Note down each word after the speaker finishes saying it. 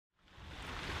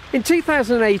In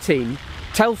 2018,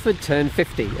 Telford turned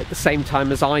 50 at the same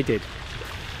time as I did.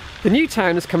 The new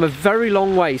town has come a very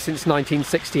long way since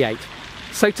 1968.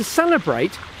 So to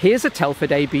celebrate, here's a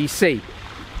Telford ABC.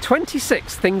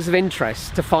 26 things of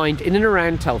interest to find in and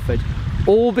around Telford,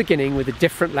 all beginning with a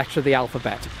different letter of the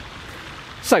alphabet.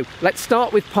 So let's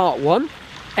start with part 1,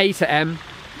 A to M.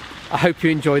 I hope you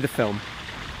enjoy the film.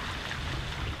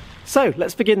 So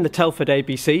let's begin the Telford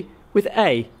ABC with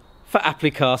A for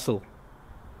Apley Castle.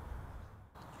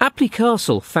 Apley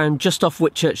Castle, found just off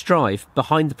Whitchurch Drive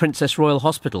behind the Princess Royal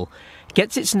Hospital,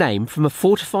 gets its name from a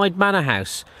fortified manor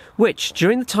house which,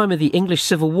 during the time of the English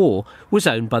Civil War, was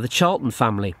owned by the Charlton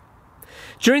family.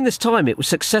 During this time it was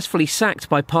successfully sacked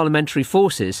by parliamentary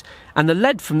forces and the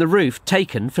lead from the roof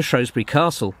taken for Shrewsbury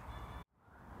Castle.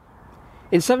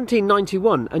 In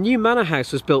 1791 a new manor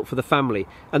house was built for the family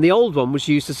and the old one was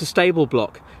used as a stable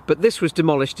block, but this was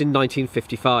demolished in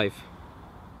 1955.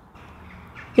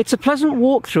 It's a pleasant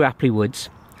walk through Apley Woods,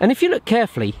 and if you look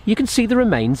carefully you can see the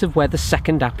remains of where the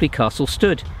second Apley Castle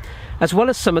stood, as well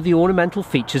as some of the ornamental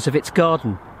features of its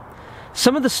garden.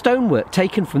 Some of the stonework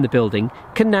taken from the building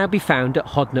can now be found at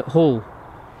Hodnett Hall.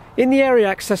 In the area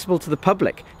accessible to the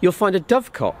public, you'll find a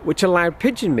dovecot which allowed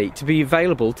pigeon meat to be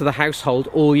available to the household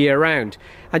all year round,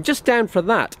 and just down from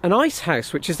that, an ice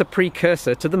house which is a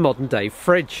precursor to the modern day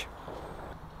fridge.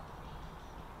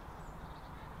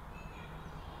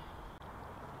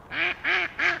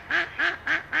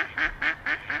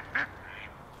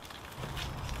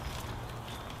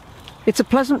 It's a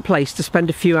pleasant place to spend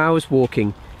a few hours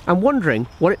walking and wondering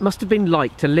what it must have been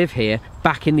like to live here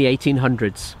back in the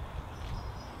 1800s.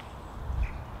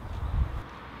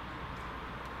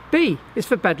 B is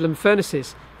for Bedlam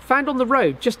Furnaces, found on the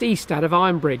road just east out of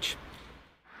Ironbridge.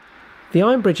 The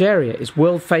Ironbridge area is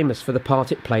world famous for the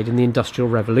part it played in the Industrial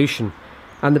Revolution,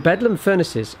 and the Bedlam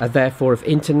Furnaces are therefore of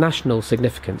international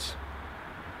significance.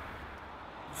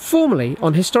 Formerly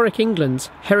on Historic England's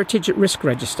Heritage at Risk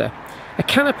Register, a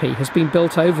canopy has been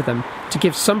built over them to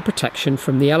give some protection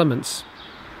from the elements.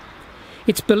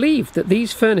 It's believed that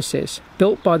these furnaces,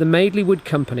 built by the Madeley Wood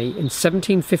Company in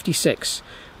 1756,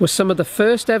 were some of the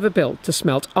first ever built to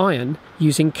smelt iron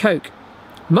using coke,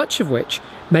 much of which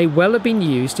may well have been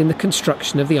used in the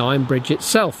construction of the Iron Bridge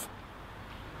itself.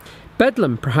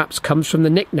 Bedlam perhaps comes from the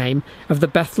nickname of the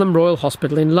Bethlem Royal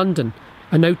Hospital in London,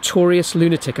 a notorious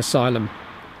lunatic asylum.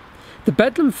 The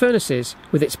Bedlam Furnaces,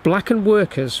 with its blackened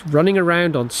workers running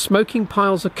around on smoking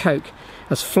piles of coke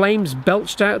as flames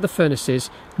belched out of the furnaces,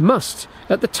 must,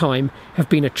 at the time, have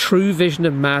been a true vision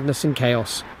of madness and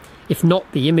chaos, if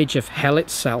not the image of hell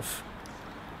itself.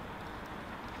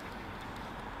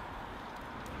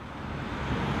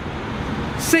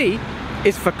 C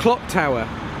is for Clock Tower.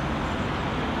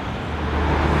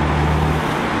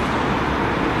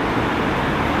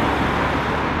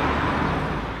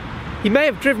 You may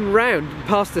have driven round and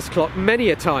past this clock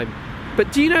many a time,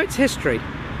 but do you know its history?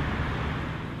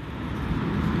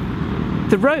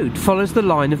 The road follows the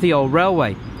line of the old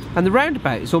railway, and the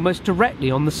roundabout is almost directly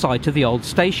on the site of the old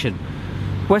station,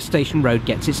 where Station Road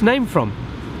gets its name from.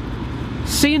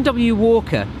 C&W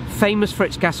Walker, famous for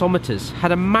its gasometers,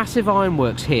 had a massive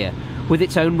ironworks here with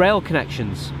its own rail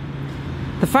connections.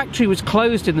 The factory was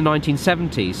closed in the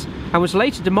 1970s and was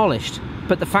later demolished,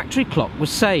 but the factory clock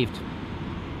was saved.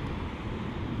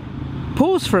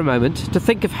 Pause for a moment to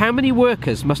think of how many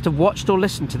workers must have watched or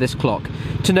listened to this clock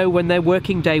to know when their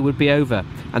working day would be over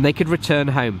and they could return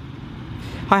home.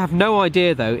 I have no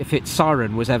idea though if its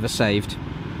siren was ever saved.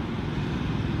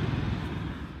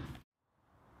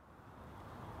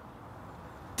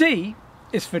 D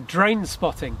is for drain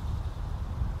spotting.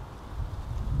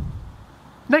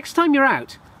 Next time you're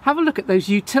out, have a look at those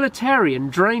utilitarian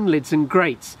drain lids and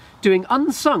grates doing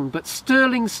unsung but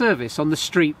sterling service on the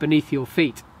street beneath your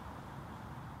feet.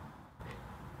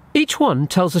 Each one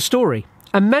tells a story,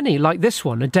 and many, like this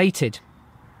one, are dated.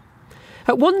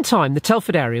 At one time, the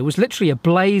Telford area was literally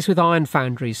ablaze with iron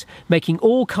foundries, making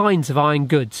all kinds of iron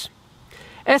goods.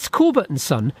 S. Corbett and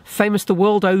Son, famous the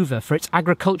world over for its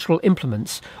agricultural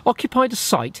implements, occupied a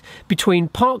site between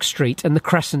Park Street and the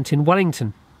Crescent in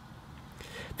Wellington.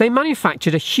 They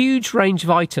manufactured a huge range of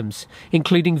items,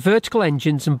 including vertical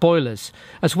engines and boilers,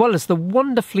 as well as the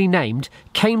wonderfully named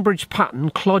Cambridge Pattern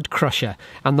Clod Crusher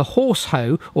and the Horse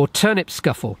Hoe or Turnip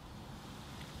Scuffle.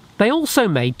 They also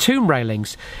made tomb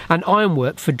railings and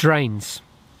ironwork for drains.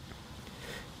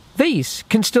 These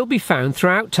can still be found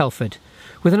throughout Telford,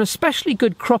 with an especially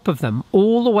good crop of them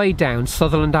all the way down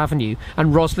Sutherland Avenue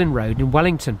and Roslin Road in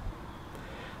Wellington.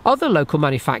 Other local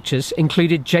manufacturers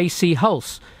included J.C.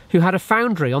 Hulse, who had a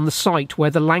foundry on the site where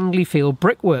the Langley Field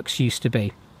Brickworks used to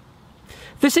be.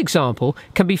 This example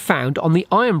can be found on the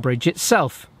Iron Bridge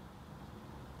itself.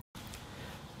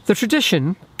 The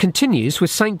tradition continues with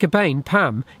St Gobain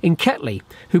Pam in Ketley,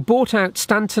 who bought out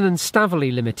Stanton and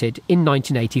Staveley Limited in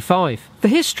 1985. The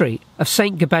history of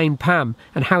St Gobain Pam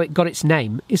and how it got its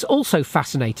name is also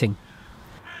fascinating.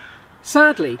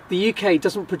 Sadly, the UK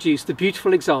doesn't produce the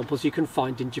beautiful examples you can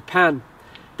find in Japan,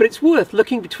 but it's worth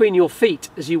looking between your feet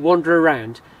as you wander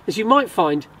around, as you might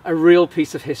find a real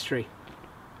piece of history.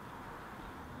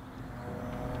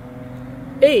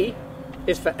 E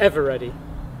is for Ever Ready.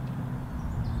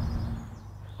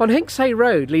 On Hinksay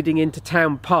Road leading into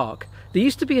Town Park, there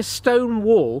used to be a stone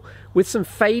wall with some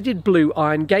faded blue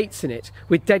iron gates in it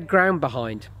with dead ground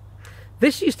behind.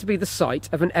 This used to be the site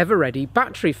of an Ever Ready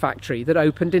battery factory that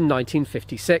opened in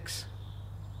 1956.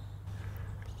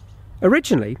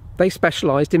 Originally, they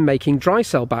specialised in making dry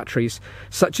cell batteries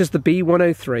such as the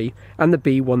B103 and the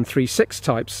B136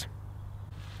 types.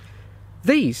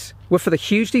 These were for the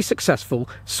hugely successful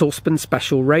Saucepan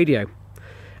Special radio,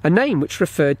 a name which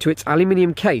referred to its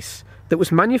aluminium case that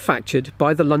was manufactured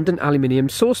by the London Aluminium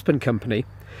Saucepan Company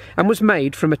and was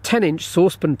made from a 10-inch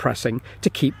saucepan pressing to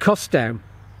keep costs down.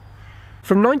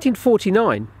 From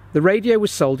 1949, the radio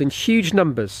was sold in huge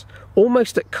numbers,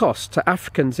 almost at cost to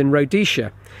Africans in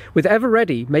Rhodesia, with Ever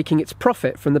Ready making its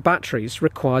profit from the batteries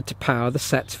required to power the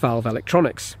set's valve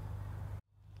electronics.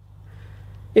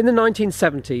 In the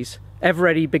 1970s, Ever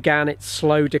Ready began its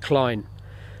slow decline,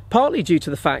 partly due to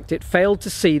the fact it failed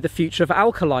to see the future of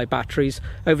alkali batteries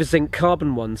over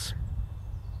zinc-carbon ones.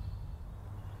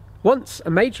 Once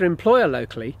a major employer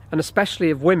locally, and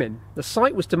especially of women, the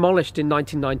site was demolished in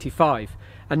 1995,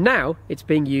 and now it's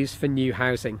being used for new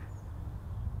housing.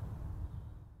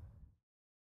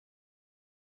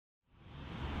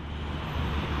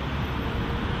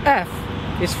 F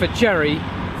is for Jerry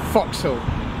Foxall.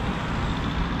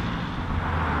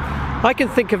 I can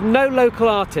think of no local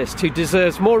artist who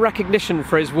deserves more recognition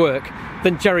for his work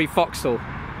than Jerry Foxall.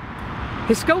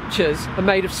 His sculptures are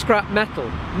made of scrap metal,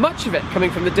 much of it coming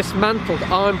from the dismantled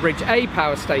Iron Bridge A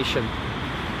power station.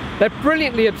 They're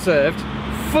brilliantly observed,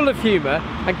 full of humour,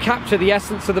 and capture the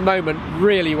essence of the moment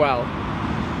really well.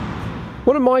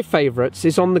 One of my favourites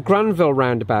is on the Granville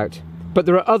roundabout, but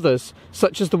there are others,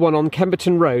 such as the one on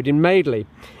Kemberton Road in Madeley,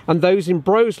 and those in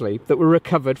Broseley that were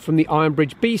recovered from the Iron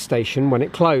Bridge B station when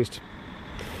it closed.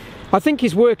 I think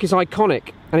his work is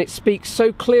iconic, and it speaks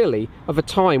so clearly of a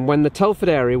time when the Telford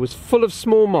area was full of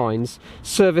small mines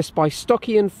serviced by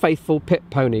stocky and faithful pit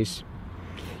ponies.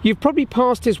 You've probably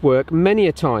passed his work many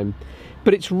a time,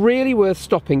 but it's really worth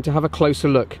stopping to have a closer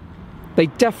look. They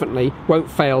definitely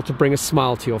won't fail to bring a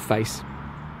smile to your face.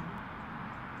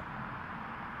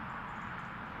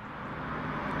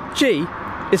 G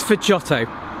is for Giotto.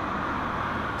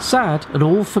 Sad and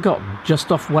all forgotten just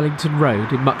off Wellington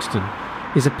Road in Muxton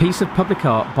is a piece of public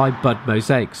art by Bud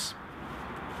Mosaics.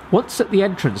 Once at the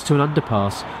entrance to an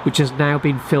underpass which has now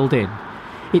been filled in,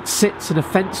 it sits in a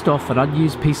fenced-off and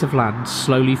unused piece of land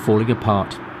slowly falling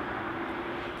apart.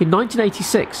 In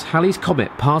 1986, Halley's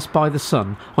Comet passed by the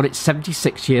Sun on its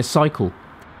 76-year cycle.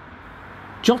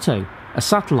 Giotto, a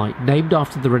satellite named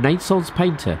after the Renaissance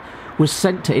painter, was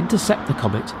sent to intercept the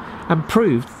comet and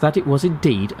proved that it was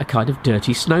indeed a kind of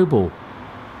dirty snowball.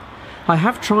 I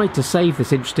have tried to save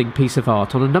this interesting piece of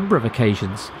art on a number of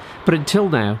occasions, but until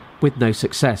now with no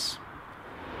success.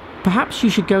 Perhaps you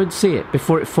should go and see it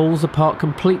before it falls apart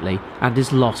completely and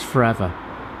is lost forever.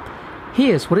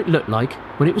 Here's what it looked like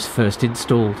when it was first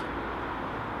installed.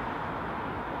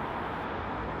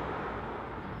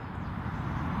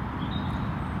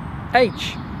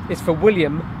 H is for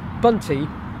William Bunty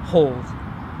Hall.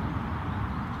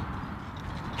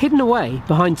 Hidden away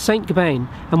behind St Gobain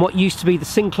and what used to be the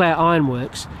Sinclair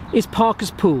Ironworks is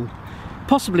Parker's Pool,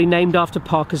 possibly named after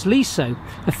Parker's Leasoe,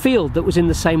 a field that was in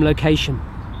the same location.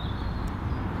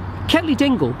 Ketley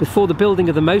Dingle, before the building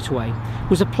of the motorway,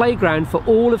 was a playground for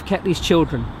all of Ketley's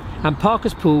children, and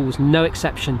Parker's Pool was no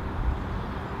exception.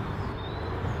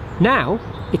 Now,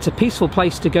 it's a peaceful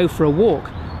place to go for a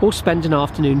walk or spend an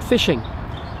afternoon fishing.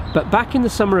 But back in the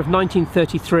summer of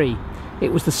 1933,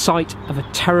 it was the site of a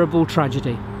terrible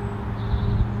tragedy.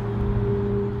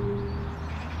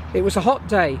 It was a hot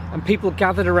day and people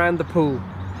gathered around the pool,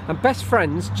 and best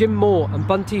friends Jim Moore and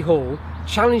Bunty Hall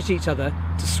challenged each other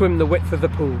to swim the width of the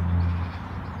pool.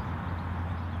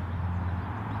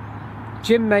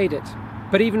 Jim made it,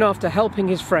 but even after helping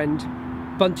his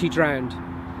friend, Bunty drowned.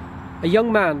 A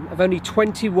young man of only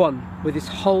 21 with his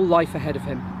whole life ahead of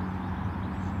him.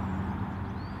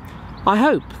 I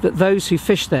hope that those who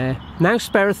fish there now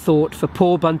spare a thought for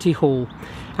poor Bunty Hall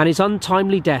and his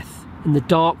untimely death in the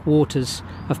dark waters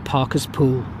of Parker's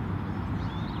Pool.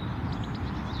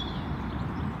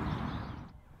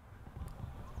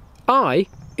 I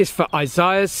is for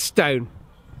Isaiah's stone.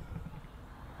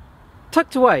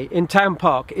 Tucked away in Town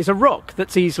Park is a rock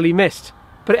that's easily missed,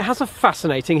 but it has a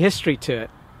fascinating history to it.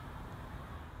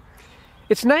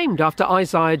 It's named after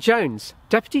Isaiah Jones,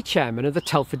 Deputy Chairman of the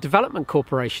Telford Development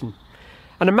Corporation,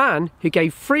 and a man who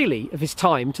gave freely of his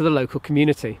time to the local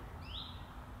community.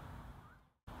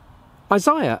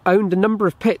 Isaiah owned a number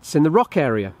of pits in the rock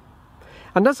area,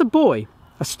 and as a boy,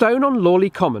 a stone on Lawley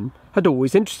Common had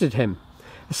always interested him,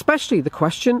 especially the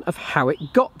question of how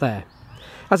it got there,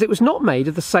 as it was not made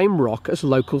of the same rock as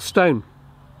local stone.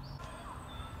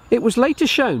 It was later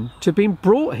shown to have been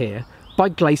brought here by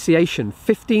glaciation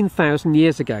 15,000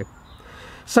 years ago.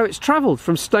 So it's travelled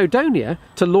from Snowdonia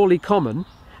to Lawley Common,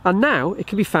 and now it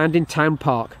can be found in Town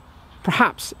Park,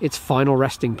 perhaps its final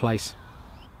resting place.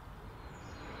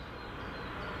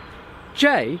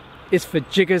 J is for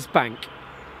Jigger's Bank.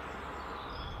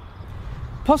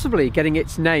 Possibly getting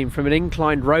its name from an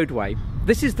inclined roadway,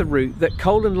 this is the route that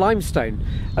coal and limestone,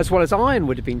 as well as iron,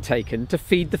 would have been taken to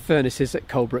feed the furnaces at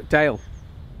Colebrook Dale.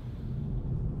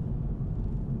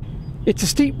 It's a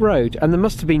steep road and there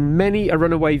must have been many a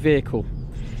runaway vehicle.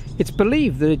 It's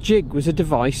believed that a jig was a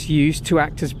device used to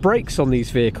act as brakes on these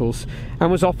vehicles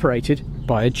and was operated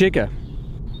by a jigger.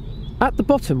 At the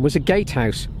bottom was a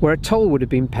gatehouse where a toll would have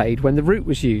been paid when the route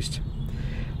was used.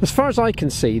 As far as I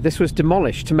can see, this was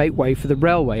demolished to make way for the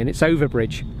railway and its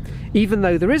overbridge, even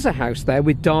though there is a house there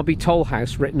with Derby Toll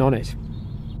House written on it.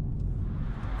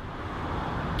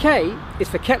 K is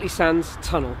for Ketley Sands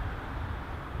Tunnel.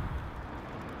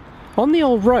 On the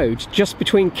old road just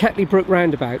between Ketley Brook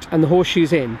Roundabout and the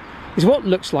Horseshoes Inn is what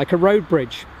looks like a road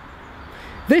bridge.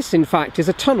 This, in fact, is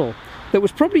a tunnel that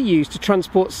was probably used to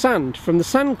transport sand from the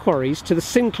sand quarries to the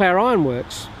Sinclair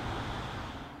Ironworks.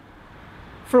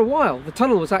 For a while, the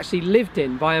tunnel was actually lived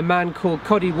in by a man called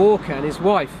Coddy Walker and his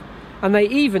wife, and they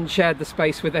even shared the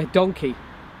space with their donkey.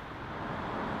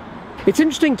 It's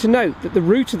interesting to note that the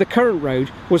route of the current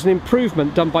road was an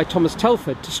improvement done by Thomas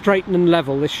Telford to straighten and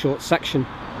level this short section.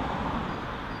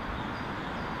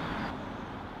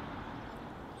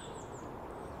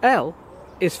 L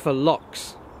is for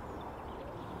locks.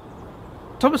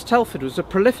 Thomas Telford was a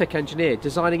prolific engineer,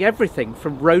 designing everything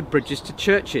from road bridges to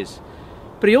churches,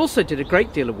 but he also did a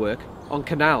great deal of work on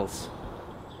canals.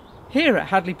 Here at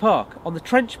Hadley Park, on the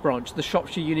Trench branch of the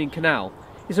Shropshire Union Canal,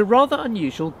 is a rather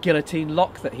unusual guillotine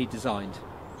lock that he designed.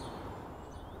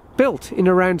 Built in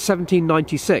around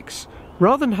 1796,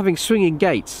 rather than having swinging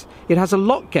gates, it has a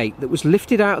lock gate that was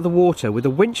lifted out of the water with a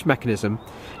winch mechanism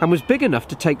and was big enough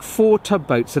to take 4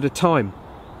 tugboats at a time.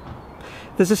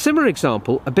 There's a similar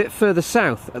example a bit further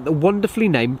south at the wonderfully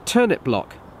named Turnip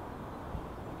Lock.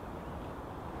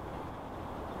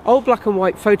 Old black and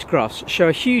white photographs show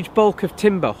a huge bulk of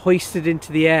timber hoisted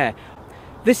into the air.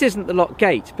 This isn't the lock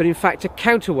gate, but in fact a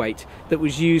counterweight that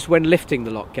was used when lifting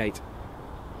the lock gate.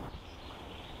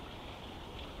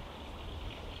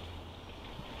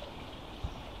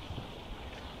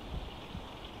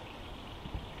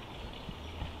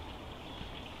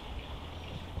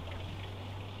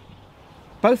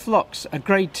 Both locks are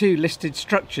Grade 2 listed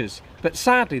structures, but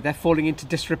sadly they're falling into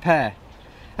disrepair,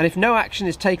 and if no action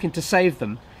is taken to save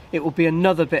them, it will be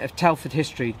another bit of Telford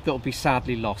history that will be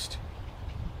sadly lost.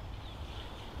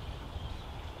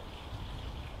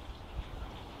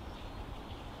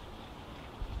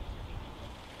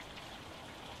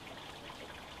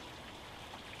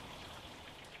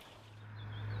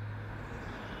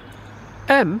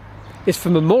 M is for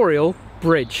Memorial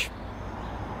Bridge.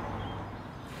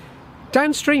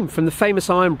 Downstream from the famous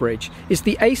Iron Bridge is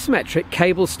the asymmetric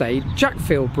cable-stayed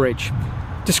Jackfield Bridge,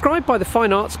 described by the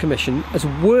Fine Arts Commission as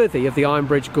worthy of the Iron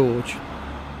Bridge Gorge.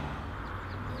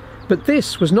 But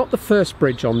this was not the first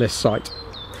bridge on this site.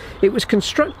 It was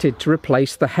constructed to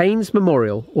replace the Haynes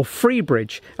Memorial, or Free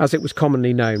Bridge as it was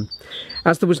commonly known,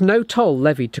 as there was no toll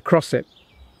levied to cross it.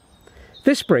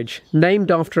 This bridge,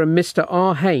 named after a Mr.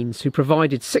 R. Haynes who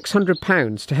provided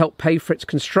 £600 to help pay for its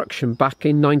construction back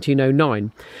in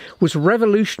 1909, was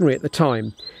revolutionary at the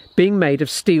time, being made of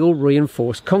steel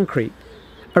reinforced concrete.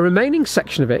 A remaining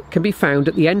section of it can be found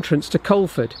at the entrance to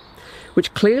Coleford,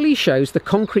 which clearly shows the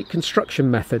concrete construction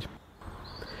method.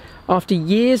 After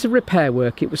years of repair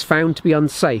work, it was found to be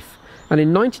unsafe, and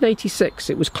in 1986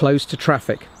 it was closed to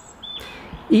traffic.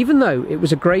 Even though it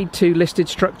was a Grade 2 listed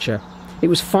structure, it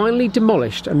was finally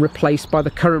demolished and replaced by the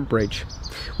current bridge,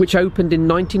 which opened in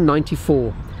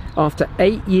 1994 after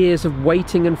 8 years of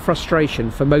waiting and frustration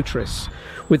for motorists,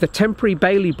 with the temporary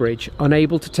Bailey Bridge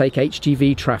unable to take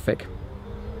HGV traffic.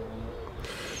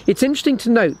 It's interesting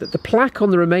to note that the plaque on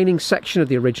the remaining section of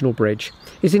the original bridge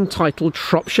is entitled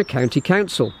Shropshire County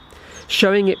Council,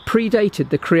 showing it predated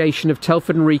the creation of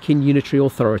Telford and Wrekin Unitary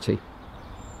Authority.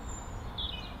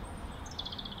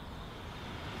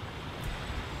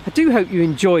 I do hope you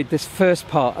enjoyed this first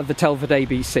part of the Telford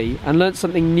ABC and learnt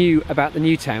something new about the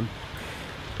new town.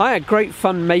 I had great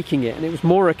fun making it, and it was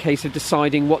more a case of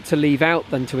deciding what to leave out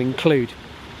than to include.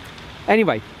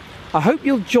 Anyway, I hope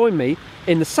you'll join me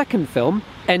in the second film,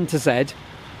 N to Z,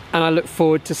 and I look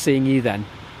forward to seeing you then.